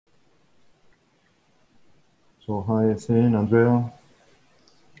So hi, Yasin, Andrea.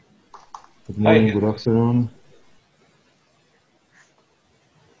 Good Hi. morning, good afternoon.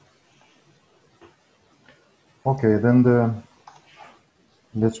 Okay, then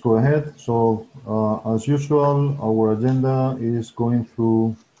let's go ahead. So as usual, our agenda is going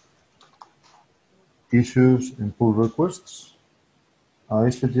through issues and pull requests.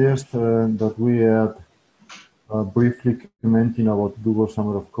 I suggest that we add briefly commenting about Google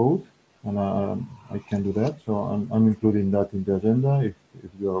Summer of Code, and I can do that. So I'm including that in the agenda if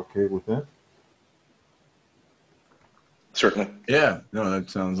you're okay with that. Certainly. Yeah, no, that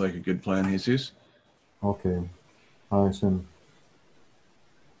sounds like a good plan, Jesus. Okay, hi, Sam.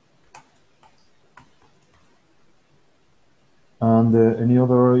 And any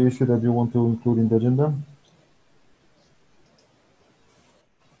other issue that you want to include in the agenda?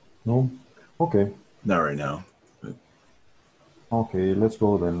 No? Okay. Not right now. Okay, let's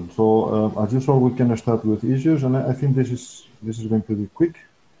go then. So as usual, we can start with issues, and I think this is going to be quick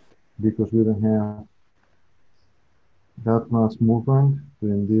because we don't have that much movement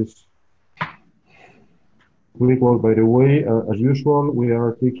in this week. Well, by the way, as usual, we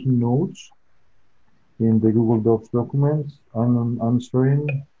are taking notes in the Google Docs documents. I'm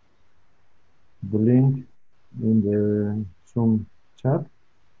answering the link in the Zoom chat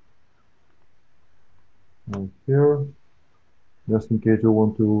right here, just in case you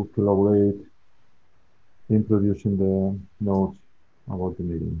want to collaborate introducing the notes about the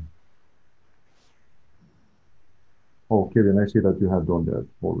meeting. Oh, Kevin, I see that you have done that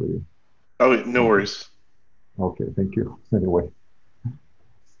already. Oh, no worries. Okay, thank you. Anyway,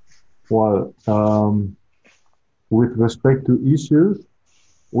 well, with respect to issues,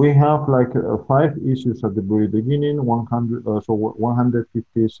 we have like 5 issues at the very beginning, 100, so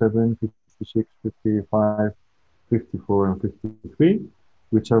 157, 56, 55, 54, and 53,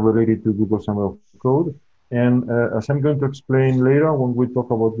 which are related to Google Summer of Code. And as I'm going to explain later when we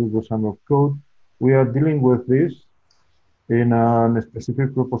talk about Google Summer of Code, we are dealing with this in a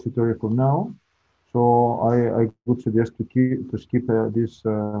specific repository for now. So I would suggest to skip these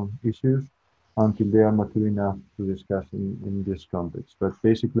issues until they are mature enough to discuss in this context. But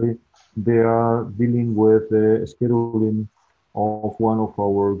basically, they are dealing with the scheduling of one of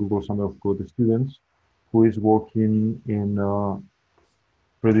our Google Summer of Code students who is working in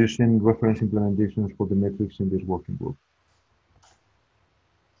producing reference implementations for the metrics in this working group.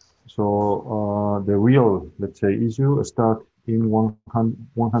 So the real, let's say, issue start in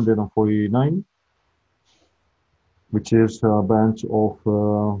 149, which is a bunch of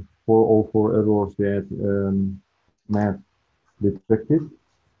 404 errors that Matt detected.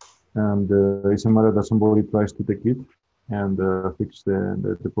 And it's a matter that somebody tries to take it and fix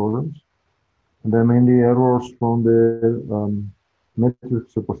the problems. And then mainly errors from the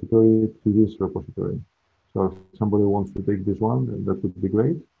metrics repository to this repository. So if somebody wants to take this one, that would be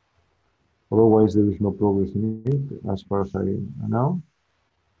great. Otherwise, there is no progress in it, as far as I know.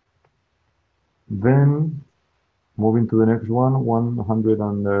 Then, moving to the next one,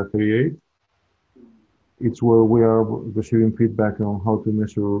 138. It's where we are receiving feedback on how to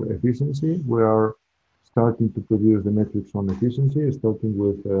measure efficiency. We are starting to produce the metrics on efficiency, starting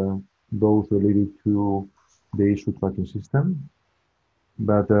with those related to the issue tracking system.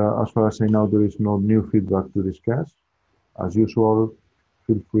 But as far as I know, there is no new feedback to discuss. As usual,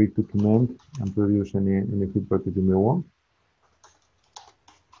 feel free to comment and produce any feedback that you may want.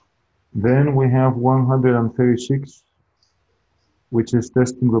 Then we have 136, which is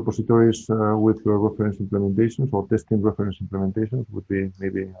testing repositories with reference implementations, or testing reference implementations would be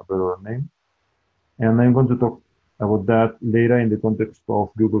maybe a better name. And I'm going to talk about that later in the context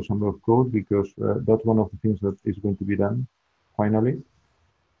of Google Summer of Code, because that's one of the things that is going to be done finally.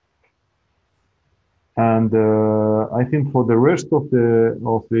 And I think for the rest of the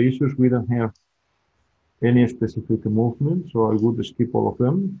issues, we don't have any specific movement, so I would skip all of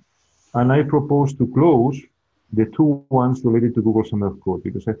them. And I propose to close the 2 ones related to Google Summer of Code,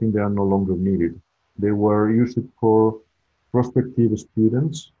 because I think they are no longer needed. They were used for prospective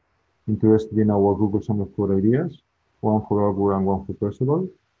students interested in our Google Summer of Code ideas, one for Arbor and one for Percival.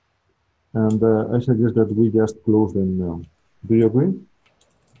 And I suggest that we just close them now. Do you agree?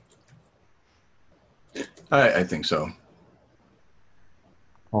 I think so.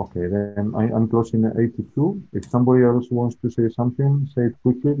 Okay, then I'm closing 82. If somebody else wants to say something, say it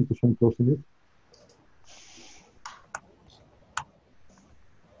quickly because I'm closing it.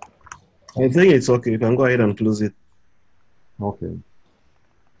 I think it's okay. You can go ahead and close it. Okay.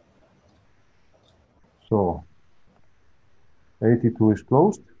 So 82 is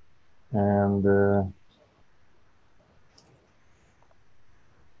closed, and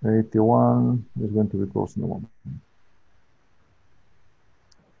 81 is going to be closed in a moment.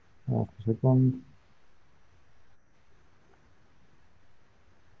 Half a second.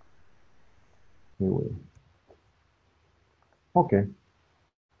 Anyway. Okay.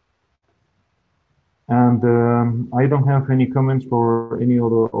 And I don't have any comments for any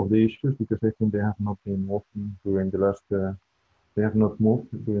other of the issues because I think they have not been open during the last, they have not moved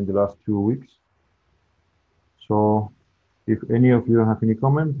during the last 2 weeks. So if any of you have any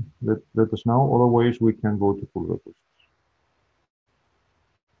comment, let us know. Otherwise, we can go to pull requests.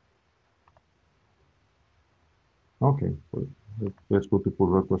 Okay, well, let's go to pull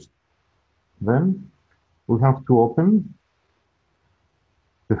request. Then we have to open.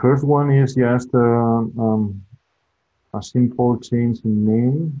 The first one is just a simple change in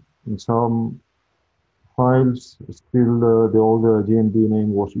name. In some files, still the old GMD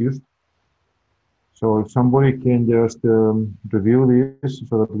name was used. So if somebody can just review this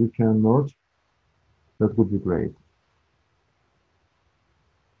so that we can merge, that would be great.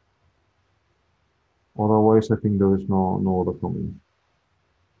 Otherwise, I think there is no other comment.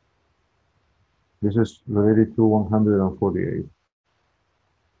 This is related to 148.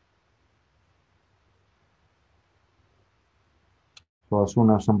 So as soon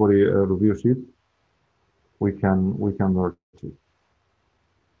as somebody reviews it, we can merge it.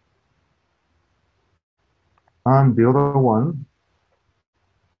 And the other one,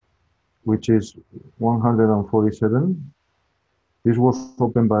 which is 147, this was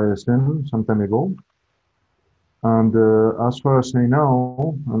opened by Sen some time ago. And as far as I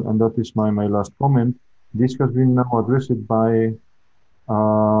know, and that is my last comment, this has been now addressed by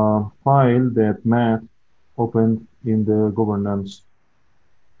a file that Matt opened in the governance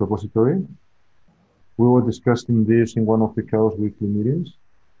repository. We were discussing this in one of the CHAOSS weekly meetings.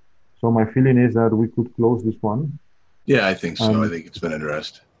 So my feeling is that we could close this one. Yeah, I think so. I think it's been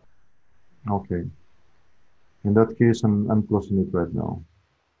addressed. Okay. In that case, I'm closing it right now.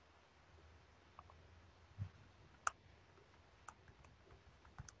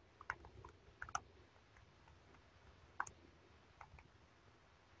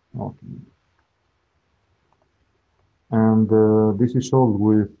 Okay. And this is all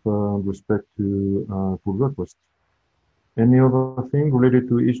with respect to pull requests. Any other thing related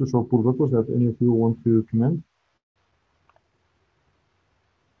to issues or pull requests that any of you want to comment?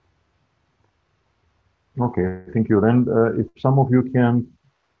 Okay, thank you. Then if some of you can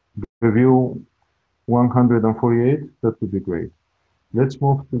review 148, that would be great. Let's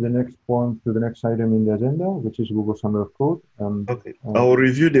move to the next point, to the next item in the agenda, which is Google Standard of Code. Okay, I'll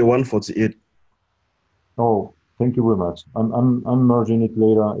review the 148. Oh, thank you very much. I'm merging it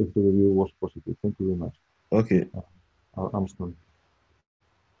later if the review was positive. Thank you very much. Okay. I'm sorry.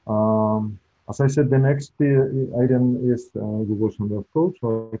 As I said, the next item is Google Standard of Code,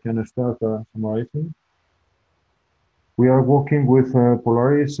 so I can start summarizing. We are working with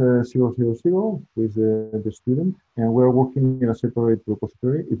Polaris 000 with the student, and we're working in a separate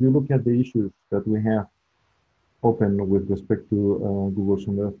repository. If you look at the issues that we have open with respect to Google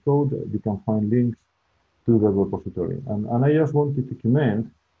Standard of Code, you can find links to the repository. And I just wanted to comment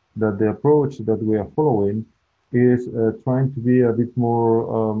that the approach that we are following is trying to be a bit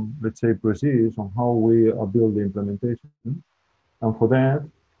more, let's say, precise on how we build the implementation. And for that,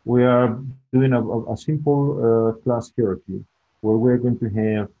 we are doing a simple class hierarchy where we're going to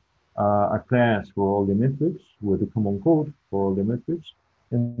have a class for all the metrics with a common code for all the metrics,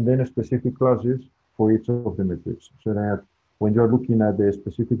 and then specific classes for each of the metrics, so that when you're looking at the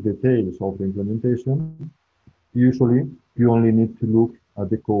specific details of the implementation, usually you only need to look at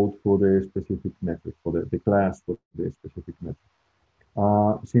the code for the specific metric, for the class for the specific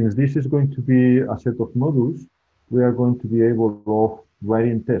metric. Since this is going to be a set of modules, we are going to be able of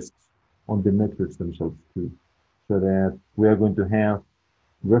writing tests on the metrics themselves too, so that we are going to have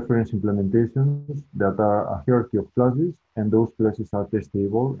reference implementations that are a hierarchy of classes, and those classes are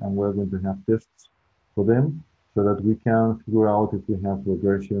testable, and we're going to have tests for them so that we can figure out if we have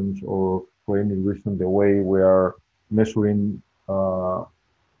regressions or for any reason the way we are measuring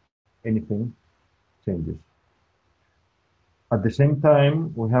anything changes. At the same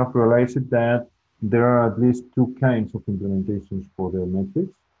time, we have realized that there are at least two kinds of implementations for the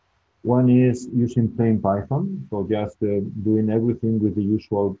metrics. One is using plain Python, so just doing everything with the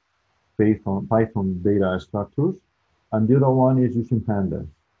usual Python data structures. And the other one is using pandas.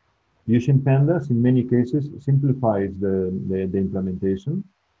 Using pandas, in many cases, simplifies the implementation,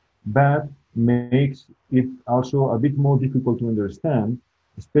 but makes it also a bit more difficult to understand,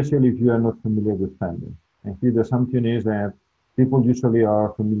 especially if you are not familiar with pandas. And here the assumption is that people usually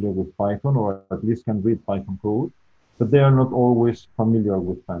are familiar with Python, or at least can read Python code, but they are not always familiar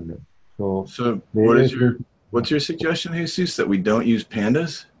with pandas. So So the idea is going to what's your suggestion, Jesus, that we don't use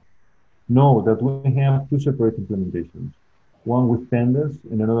pandas? know that we have two separate implementations, one with pandas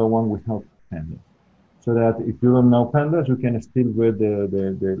and another one without pandas. So that if you don't know pandas, you can still read the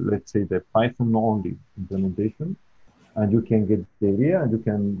let's say the Python only implementation, and you can get the idea and you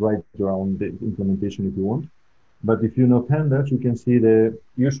can write your own implementation if you want. But if you know pandas, you can see the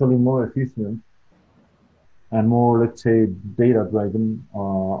usually more efficient and more, let's say, data-driven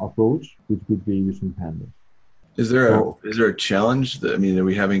approach, which would be using pandas. So, Is there a challenge? That, I mean, are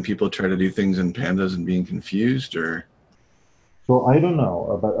we having people try to do things in pandas and being confused, or? so I don't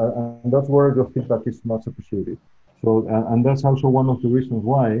know, but and that's where your feedback is much appreciated. So, and that's also one of the reasons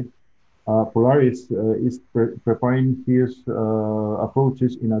why Polaris is preparing his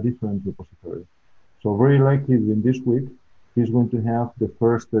approaches in a different repository. So very likely in this week, he's going to have the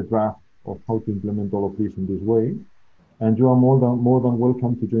first draft of how to implement all of this in this way. And you are more than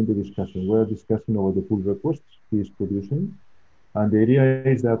welcome to join the discussion. We're discussing over the pull requests he is producing. And the idea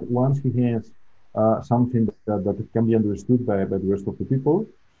is that once he has something that can be understood by the rest of the people,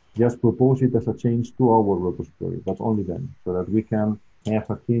 just propose it as a change to our repository, but only then, so that we can have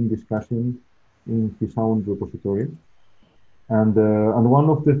a team discussion in his own repository. And one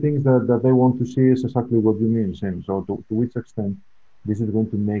of the things that they want to see is exactly what you mean, Sam. So to which extent this is going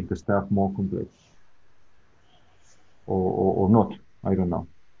to make the stuff more complex or not, I don't know.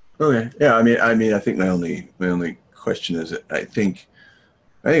 Okay, yeah. I think my only question is that I think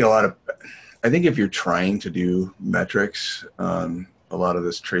I think if you're trying to do metrics on a lot of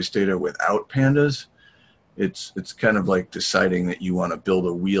this trace data without pandas, it's kind of like deciding that you want to build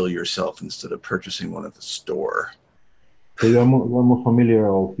a wheel yourself instead of purchasing one at the store. So you're more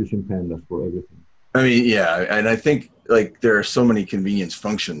familiar of using pandas for everything. I mean, yeah, and I think like there are so many convenience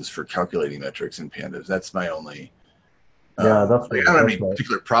functions for calculating metrics in pandas. That's my only. Yeah, that's like, right. I don't have any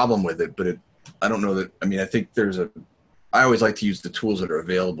particular problem with it, but I don't know that. I mean, I think I always like to use the tools that are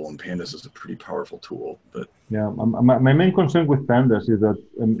available, and pandas is a pretty powerful tool. But yeah, my main concern with pandas is that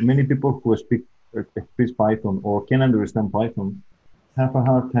many people who speak Python or can understand Python have a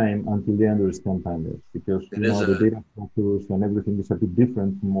hard time until they understand pandas, because it is the data structures and everything is a bit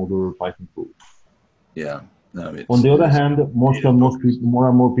different from other Python tools. yeah. No, I mean, On the other hand, more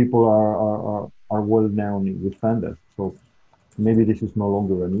and more people are well known with pandas, so maybe this is no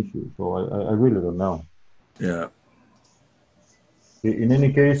longer an issue. So I really don't know. Yeah. In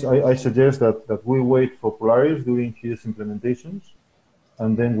any case, I suggest that we wait for Polaris doing his implementations,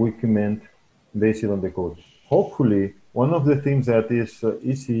 and then we comment based on the code. Hopefully, one of the things that is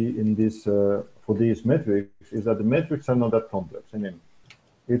easy in this for these metrics is that the metrics are not that complex. I mean,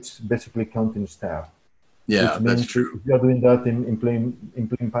 it's basically counting staff. Yeah, Which means that's true. if you are doing that in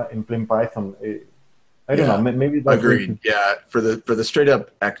plain Python, I don't know. Maybe that's agreed. Yeah, for the straight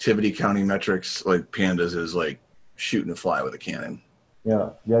up activity counting metrics, like pandas is like shooting a fly with a cannon.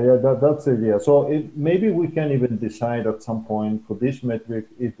 Yeah. That's the idea. So maybe we can even decide at some point for this metric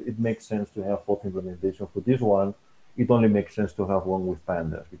if it makes sense to have both implementation. For this one, it only makes sense to have one with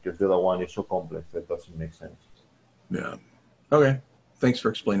pandas because the other one is so complex that doesn't make sense. Yeah. Okay. Thanks for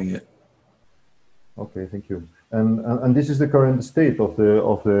explaining it. Okay, thank you. And this is the current state of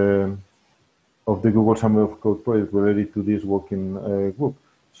the Google Summer of Code project related to this working group.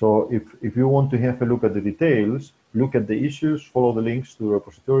 So if you want to have a look at the details, look at the issues, follow the links to the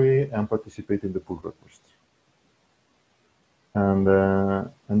repository, and participate in the pull requests.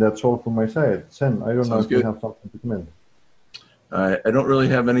 And that's all from my side. Sam, I don't know if you have something to comment. I don't really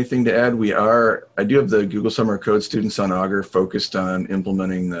have anything to add. I do have the Google Summer Code students on Augur focused on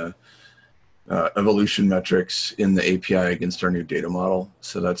implementing the evolution metrics in the API against our new data model.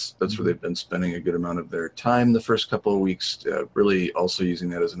 So that's where they've been spending a good amount of their time the first couple of weeks, really also using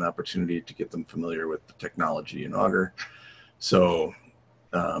that as an opportunity to get them familiar with the technology in Augur. So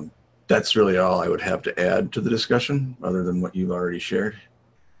that's really all I would have to add to the discussion other than what you've already shared.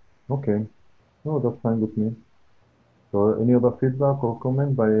 Okay. No, that's fine with me. So any other feedback or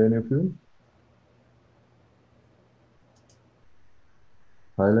comment by any of you?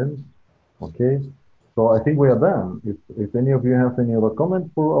 Silence. Okay. So I think we are done. If any of you have any other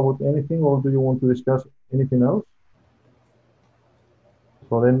comment about anything, or do you want to discuss anything else?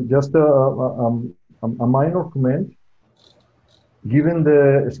 So then just a minor comment. Given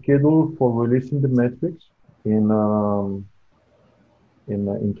the schedule for releasing the metrics in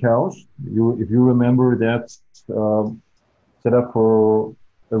CHAOSS, if you remember, that's set up for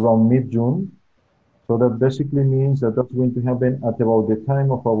around mid-June. So that basically means that that's going to happen at about the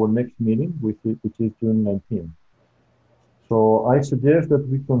time of our next meeting, which is June 19th. So I suggest that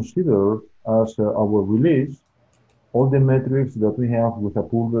we consider as our release all the metrics that we have with a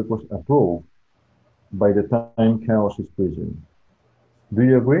pull request approved by the time chaos is present. Do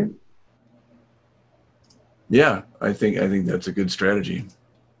you agree? Yeah, I think that's a good strategy.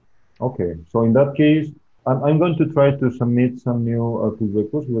 Okay, so in that case, I'm going to try to submit some new pull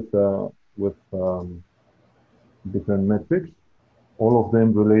requests with different metrics, all of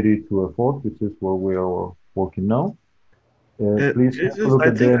them related to effort, which is where we are working now. Please have a Jesus, look I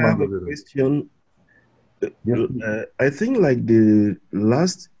at think them I and have a review them. question. Yes, please. I think like the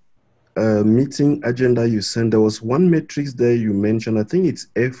last meeting agenda you sent, there was one matrix there you mentioned. I think it's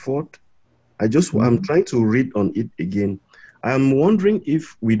effort. I'm trying to read on it again. I'm wondering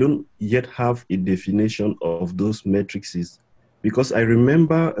if we don't yet have a definition of those matrices, because I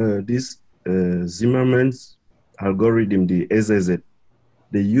remember this Zimmerman's algorithm, the SSZ.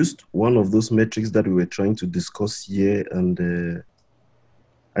 They used one of those metrics that we were trying to discuss here, and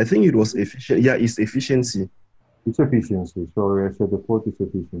I think it was efficient. Yeah, it's efficiency. It's efficiency. Sorry, I said effort is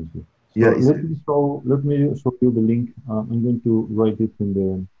efficiency. So Yeah, it's let me show you the link. I'm going to write it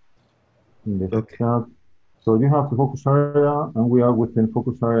in the okay. chat. So you have the focus area, and we are within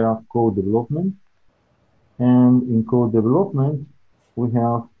focus area code development. And in code development, we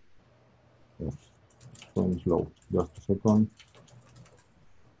have, yes, going slow, just a second.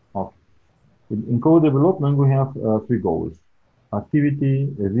 Okay. In code development, we have three goals: activity,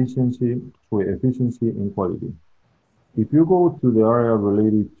 efficiency, and quality. If you go to the area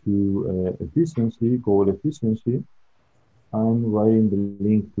related to efficiency, goal efficiency, I'm writing the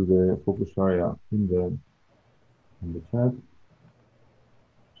link to the focus area in the chat.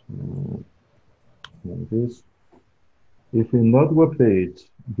 So, like this. If in that web page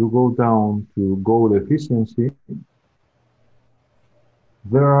you go down to goal efficiency,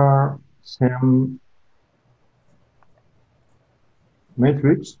 there are some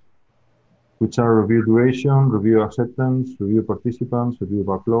metrics which are review duration, review acceptance, review participants, review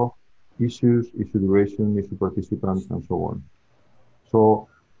backlog, issues, issue duration, issue participants, and so on. So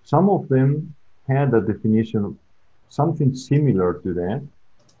some of them had a definition, something similar to that,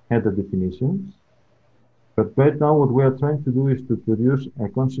 had a definition. But right now what we are trying to do is to produce a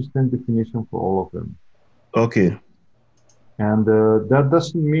consistent definition for all of them. Okay. And that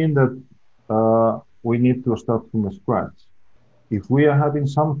doesn't mean that we need to start from scratch. If we are having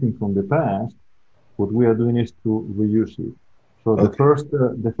something from the past, what we are doing is to reuse it. So the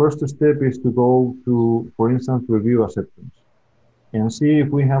first step is to go to, for instance, review acceptance, and see if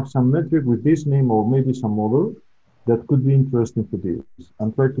we have some metric with this name or maybe some other that could be interesting for this,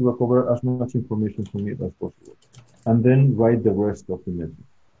 and try to recover as much information from it as possible, and then write the rest of the metric.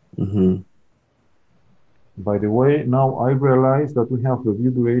 Mm-hmm. By the way, now I realize that we have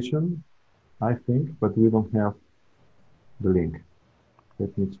review duration, I think, but we don't have the link.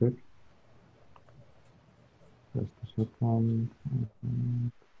 Let me check. Just a second.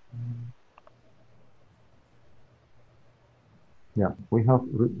 Yeah, we have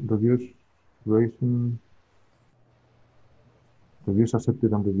reviews duration, reviews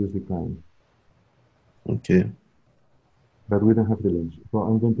accepted and reviews declined, Okay. but we don't have the links. So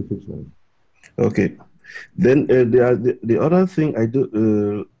I'm going to fix that. Okay. Then the other thing I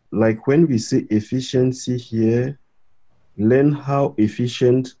do, like when we say efficiency here, learn how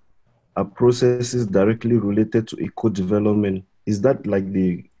efficient are processes directly related to a code development. Is that like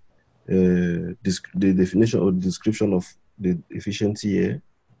the definition or description of the efficiency here?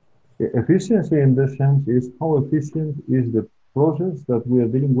 Efficiency in this sense is how efficient is the process that we are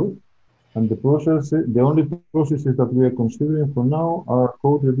dealing with. And the only processes that we are considering for now are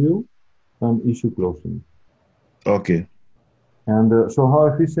code review and issue closing. Okay. And so how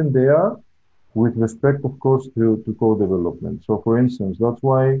efficient they are with respect, of course, to code development. So for instance, that's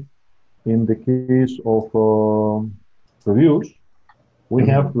why in the case of reviews, we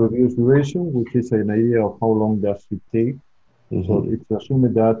have reviews duration, which is an idea of how long does it take. So it's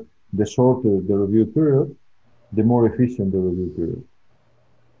assuming that the shorter the review period, the more efficient the review period.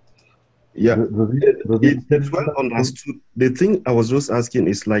 Yeah, it's well understood. The thing I was just asking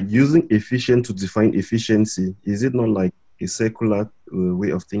is like using efficient to define efficiency. Is it not like a circular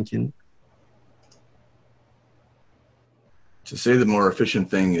way of thinking? To say the more efficient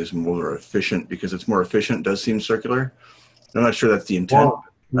thing is more efficient because it's more efficient does seem circular. I'm not sure that's the intent.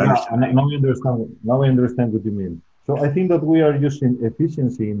 Well, yeah, now I understand what you mean. So I think that we are using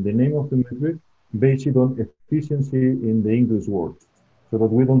efficiency in the name of the metric based on efficiency in the English word, so that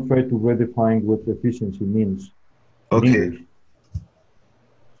we don't try to redefine what efficiency means in English.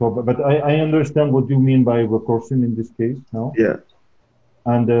 So, but I understand what you mean by recursion in this case now. Yeah.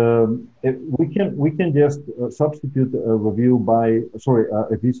 And we can just substitute a review by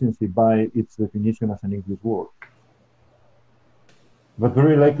efficiency by its definition as an English word. But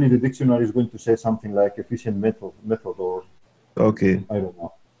very likely the dictionary is going to say something like efficient method or Okay. I don't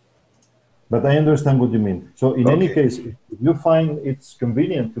know. But I understand what you mean. So in any Okay. case, if you find it's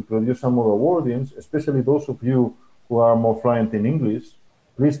convenient to produce some other wordings, especially those of you who are more fluent in English,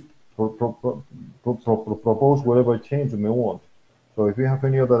 please propose whatever change you may want. So if you have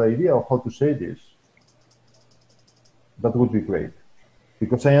any other idea of how to say this, that would be great.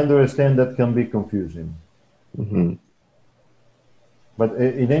 Because I understand that can be confusing. Mm-hmm. But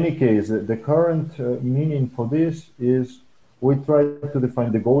in any case, the current meaning for this is we try to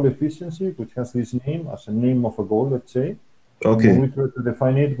define the goal efficiency, which has this name as a name of a goal, let's say. And when Okay. we try to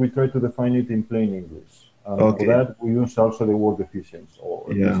define it, we try to define it in plain English. And for Okay. that, we use also the word efficiency or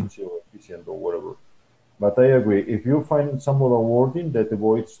Yeah. efficient or whatever. But I agree, if you find some other wording that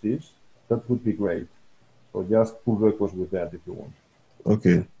avoids this, that would be great. So just pull records with that if you want.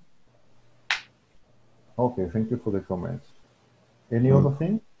 Okay. Okay, thank you for the comments. Any Uh, other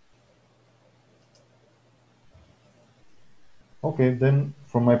thing? Okay, then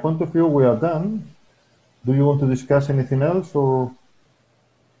from my point of view, we are done. Do you want to discuss anything else or?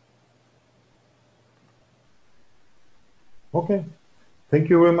 Okay, thank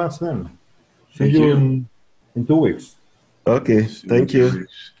you very much then. See Thank you you. in 2 weeks. Okay. See you in Thank 2 you.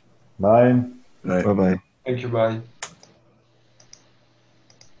 weeks. Bye. Bye. Bye-bye. Thank you. Bye.